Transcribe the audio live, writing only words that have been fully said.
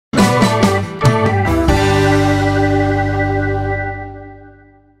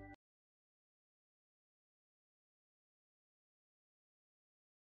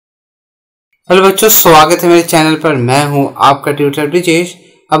Hello बच्चों, स्वागत है मेरे चैनल पर। मैं हूं आपका ट्यूटर ब्रिजेश।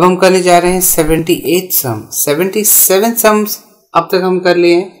 अब हम करने जा रहे हैं 78 सम। 77 सम्स अब तक हम कर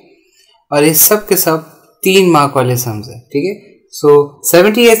लिए हैं और ये सब के सब 3 मार्क वाले सम्स है। ठीक है, सो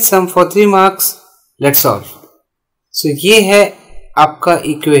 78 सम फॉर 3 मार्क्स, लेट्स सॉल्व। सो ये है आपका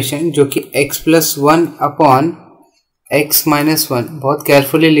इक्वेशन जो कि x+1 अपॉन x-1, बहुत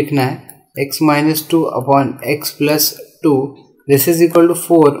केयरफुली लिखना है, x-2 upon x+2, this is equal to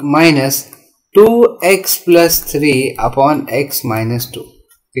 4 minus 2x+3 upon x-2।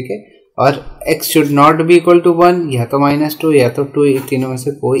 ठीक है, और x should not be equal to 1, या तो -2 या तो 2, तीनों में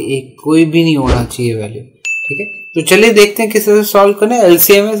से कोई भी नहीं होना चाहिए वैल्यू। ठीक है, तो चलिए देखते हैं किस तरह से सॉल्व करना है।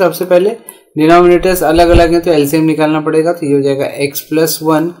 एलसीएम है, सबसे पहले डिनोमिनेटर्स अलग अलग हैं तो एलसीएम निकालना पड़ेगा। तो ये हो जाएगा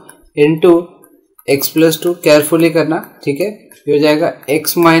x+1 इंटू x+2, केयरफुली करना। ठीक है, ये हो जाएगा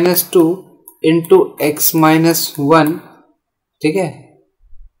x-2 इंटू x-1, ठीक है,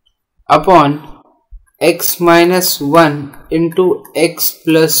 upon x-1 into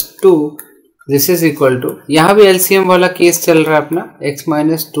x+2, this is equal to, यहाँ भी एलसीएम वाला केस चल रहा है अपना,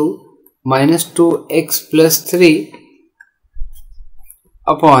 x-2 minus 2x+3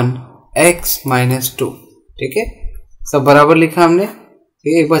 upon x-2। ठीक है, सब बराबर लिखा हमने। ठीक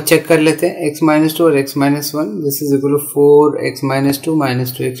है, एक बार चेक कर लेते हैं, x-2 और x-1, this is equal to 4x-2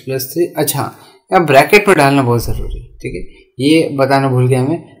 minus 2x+3। अच्छा, यहाँ ब्रैकेट में डालना बहुत जरूरी है। ठीक है, ये बताना भूल गया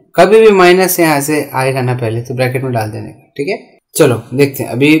मैं, कभी भी माइनस यहाँ से आएगा ना पहले तो ब्रैकेट में डाल देने का। ठीक है, चलो देखते हैं।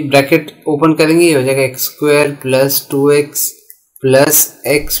 अभी ब्रैकेट ओपन करेंगे, ये हो जाएगा x² plus 2x plus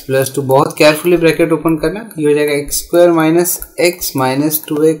x+2, बहुत केयरफुली ब्रैकेट ओपन करना। ये हो जाएगा x² minus x minus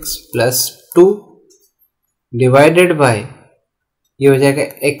 2x plus 2 divided by, ये हो जाएगा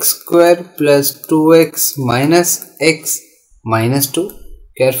x² plus 2x minus x minus 2,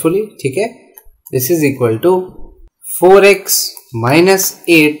 carefully. ठीक है, this is equal to 4x minus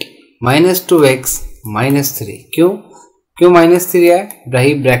 8 minus 2x minus 3। क्यों माइनस 3 आया?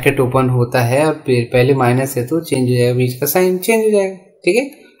 भाई ब्रैकेट ओपन होता है और पहले माइनस है तो चेंज हो जाएगा, बीच का साइन चेंज हो जाएगा। ठीक है,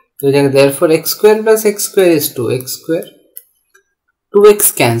 तो हो जाएगा therefore x² plus x² is 2x²,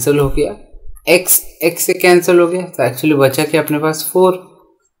 2x cancel हो गया, x से कैंसिल हो गया, तो एक्चुअली बचा क्या अपने पास 4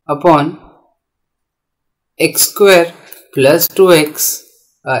 अपॉन x² प्लस 2x,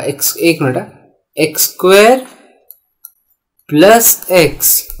 एक minute, x² plus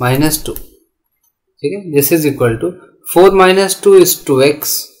x minus 2। ठीक है, this is equal to 4 minus 2 is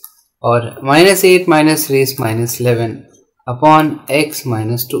 2x और minus 8 minus 3 is minus 11 upon x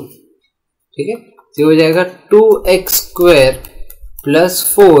minus 2। ठीक है, तो हो जाएगा 2x² plus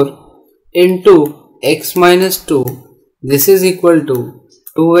 4 into x minus 2, this is equal to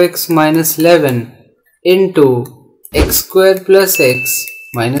 2x minus 11 into x² plus x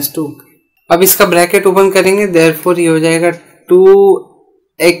minus 2। अब इसका ब्रैकेट ओपन करेंगे, therefore ये हो जाएगा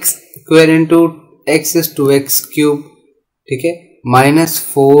 2x² into x is 2x³ ठीक है, minus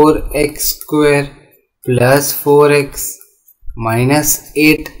 4x² plus 4x minus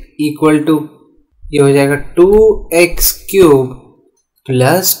 8 equal to, ये हो जाएगा 2x³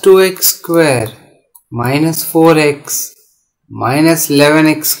 plus 2x² minus 4x minus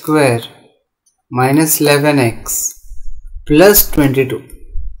 11x² minus 11x plus 22।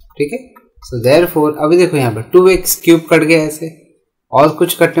 ठीक है, सो देयरफॉर अभी देखो यहाँ पर 2x³ कट गया ऐसे, और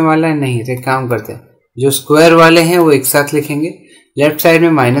कुछ कटने वाला है नहीं। तो एक काम करते हैं, जो स्क्वायर वाले हैं वो एक साथ लिखेंगे। लेफ्ट साइड में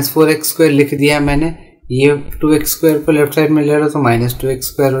माइनस 4x² लिख दिया मैंने, ये 2x² को लेफ्ट साइड में ले लो तो माइनस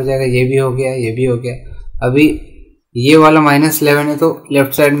 2x² हो जाएगा, ये भी हो गया, ये भी हो गया। अभी ये वाला माइनस 11 है तो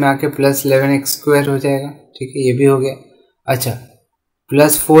लेफ्ट साइड में आके प्लस 11x² हो जाएगा। ठीक है, ये भी हो गया। अच्छा,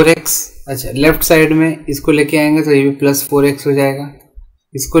 प्लस 4x, अच्छा लेफ्ट साइड में इसको लेके आएंगे तो ये भी प्लस 4x हो जाएगा,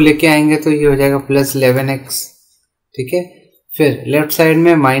 इसको लेके आएंगे तो ये हो जाएगा प्लस 11x। ठीक है, फिर लेफ्ट साइड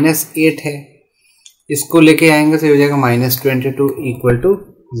में माइनस 8 है, इसको लेके आएंगे तो ये हो जाएगा माइनस 22 इक्वल टू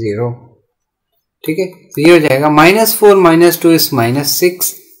 0। ठीक है, तो ये हो जाएगा -4 minus 2 is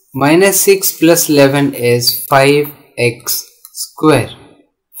 -6, -6 plus 11 is 5x²,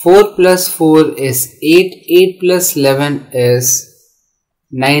 4 plus 4 is 8, 8 plus 11 is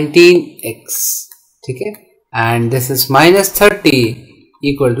 19x। ठीक है, and this is -30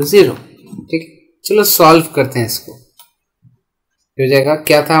 equal to 0। ठीक है, चलो सॉल्व करते हैं इसको। हो जाएगा,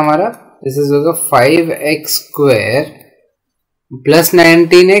 क्या था हमारा, दिस इज होगा 5x² plus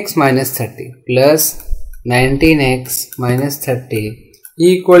 19x minus 30 plus 19x minus 30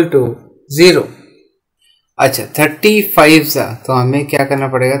 equal to 0। अच्छा, 35 तो हमें क्या करना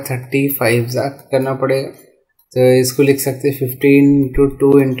पड़ेगा, 35 करना पड़ेगा, तो इसको लिख सकते हैं 15 इंटू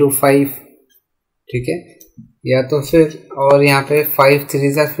 2 इंटू 5। ठीक है, या तो फिर, और यहाँ पे 5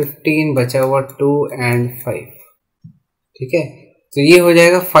 3 15 बचा हुआ 2 एंड 5। ठीक है, तो ये हो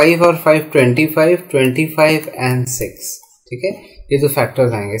जाएगा 5 और 5 25, 25 एंड 6, ठीक है। ये दो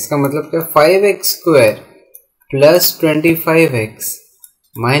फैक्टर्स आएंगे, इसका मतलब क्या, 5x² plus 25x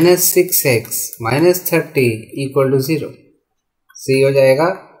minus 6x minus 30 equal to 0। तो ये हो जाएगा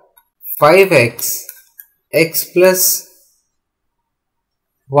 5x x plus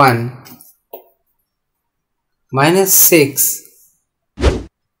 1 minus 6,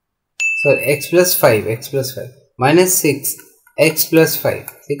 sorry x plus 5 minus 6 x plus 5,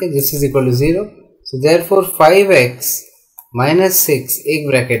 ठीक है, this is equal to 0। So therefore 5x minus 6 एक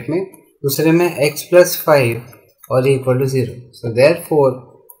ब्रैकेट में, दूसरे में x प्लस 5 और equal to 0। So therefore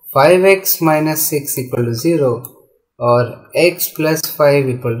 5x minus 6 equal to 0 और x plus 5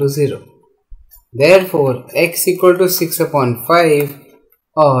 equal to 0। Therefore x equal to 6/5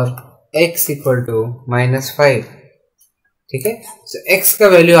 और x equal to minus 5, ठीक है। सो x का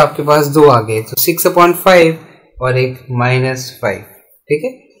वैल्यू आपके पास दो आ गए, तो 6/5 और एक माइनस 5, ठीक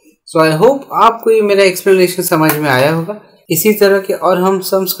है। सो आई होप आपको ये मेरा एक्सप्लेनेशन समझ में आया होगा। इसी तरह के और हम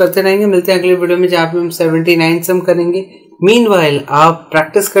सम्स करते रहेंगे। मिलते हैं अगले वीडियो में जहाँ पे हम 79 सम करेंगे। मीनवाइल आप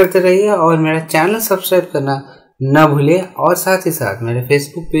प्रैक्टिस करते रहिए और मेरा चैनल सब्सक्राइब करना ना भूलिए, और साथ ही साथ मेरे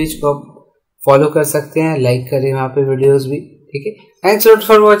फेसबुक पेज को आप फॉलो कर सकते हैं, लाइक करें वहाँ पे वीडियोस भी, ठीक है। Thanks lot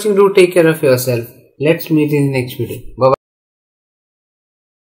for watching, do take care of yourself, let's meet in next video, bye.